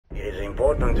is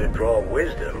important to draw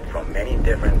wisdom from many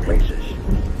different places.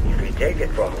 If we take it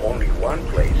from only one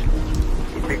place,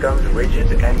 it becomes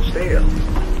rigid and stale.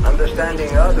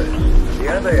 Understanding others, the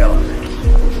other elements,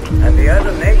 and the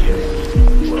other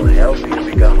nations will help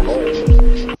you become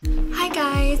whole. Hi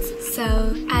guys!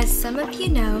 So, as some of you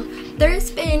know,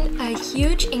 there's been a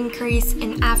huge increase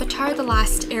in Avatar: The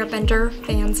Last Airbender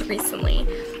fans recently.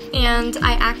 And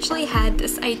I actually had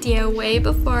this idea way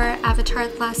before Avatar: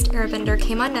 The Last Airbender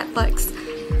came on Netflix.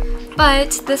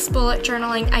 But this bullet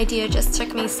journaling idea just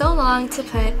took me so long to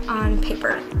put on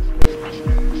paper.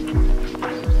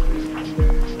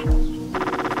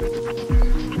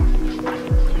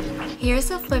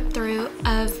 Here's a flip through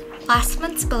of last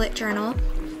month's bullet journal.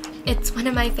 It's one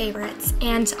of my favorites,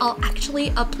 and I'll actually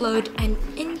upload an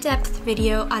in-depth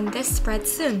video on this spread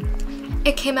soon.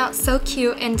 It came out so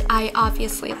cute and I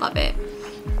obviously love it.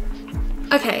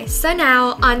 Okay, so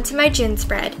now on to my June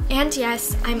spread, and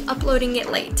yes, I'm uploading it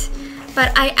late,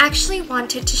 but I actually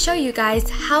wanted to show you guys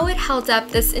how it held up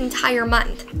this entire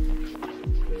month.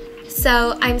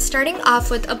 So I'm starting off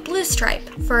with a blue stripe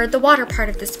for the water part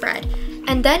of the spread,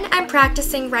 and then I'm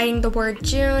practicing writing the word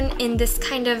June in this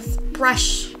kind of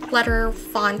brush letter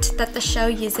font that the show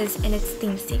uses in its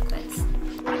theme sequence.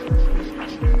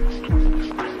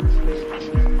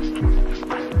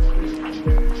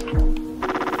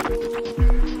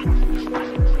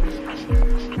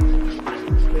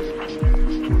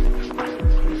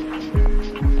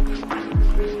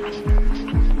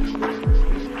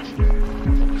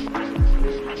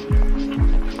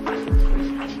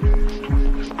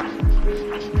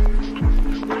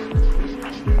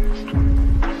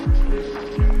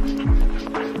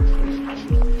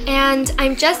 And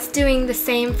I'm just doing the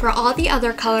same for all the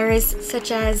other colors, such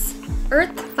as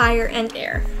earth, fire, and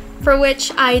air, for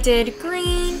which I did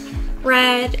green,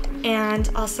 red, and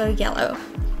also yellow.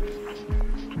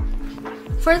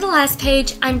 For the last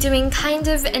page, I'm doing kind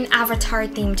of an Avatar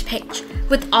themed page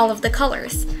with all of the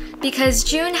colors, because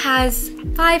June has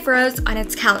 5 rows on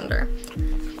its calendar.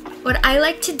 What I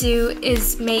like to do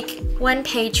is make 1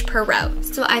 page per row,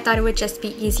 so I thought it would just be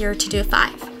easier to do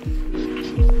 5.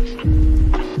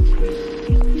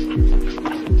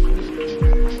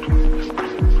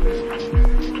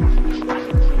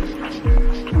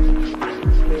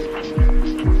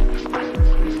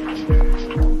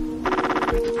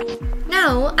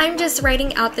 Now, I'm just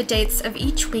writing out the dates of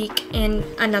each week in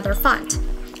another font.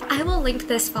 I will link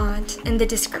this font in the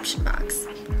description box.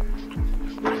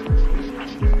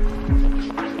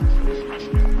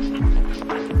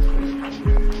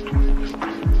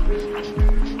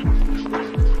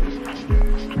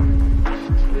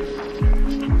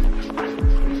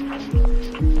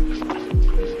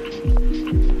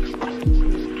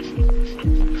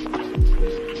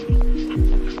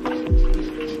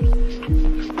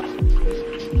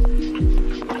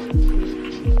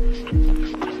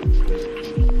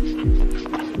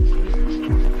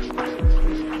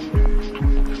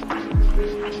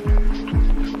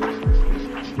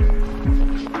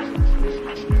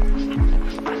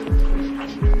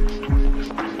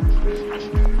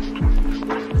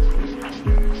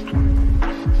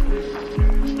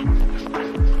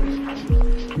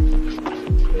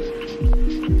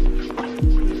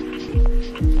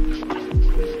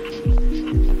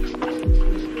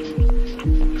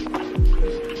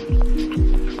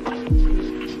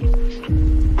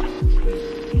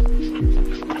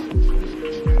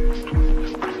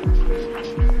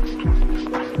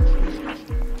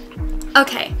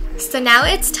 Okay, so now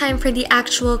it's time for the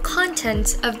actual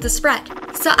content of the spread.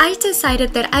 So I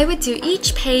decided that I would do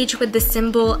each page with the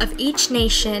symbol of each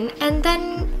nation and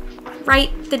then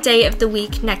write the day of the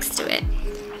week next to it.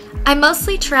 I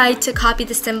mostly tried to copy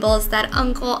the symbols that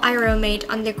Uncle Iroh made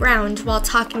on the ground while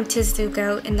talking to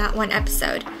Zuko in that one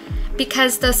episode,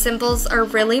 because those symbols are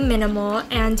really minimal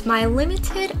and my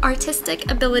limited artistic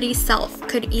ability self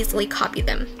could easily copy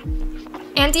them.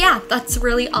 And yeah, that's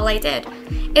really all I did.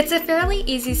 It's a fairly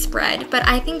easy spread, but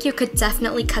I think you could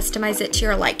definitely customize it to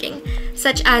your liking,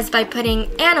 such as by putting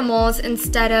animals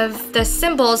instead of the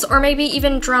symbols, or maybe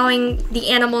even drawing the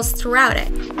animals throughout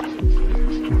it.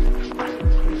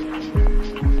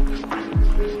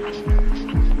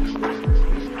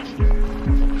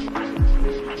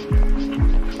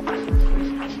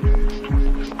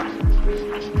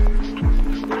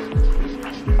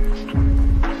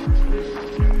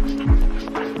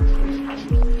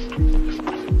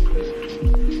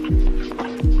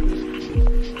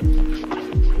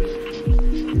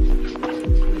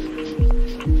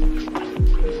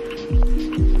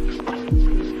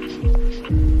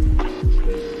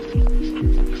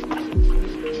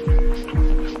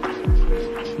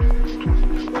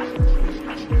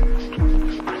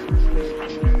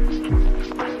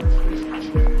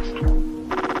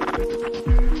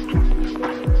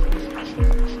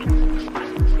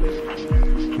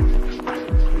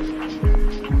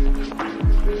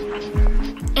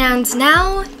 And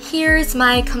now, here's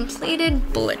my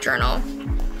completed bullet journal.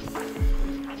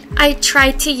 I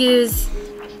tried to use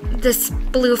this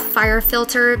blue fire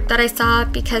filter that I saw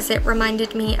because it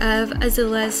reminded me of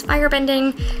Azula's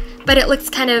firebending, but it looks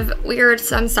kind of weird,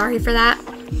 so I'm sorry for that.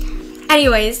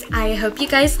 Anyways, I hope you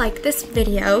guys liked this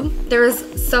video. There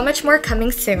is so much more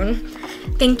coming soon.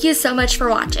 Thank you so much for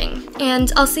watching,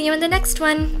 and I'll see you in the next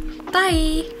one.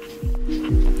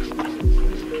 Bye!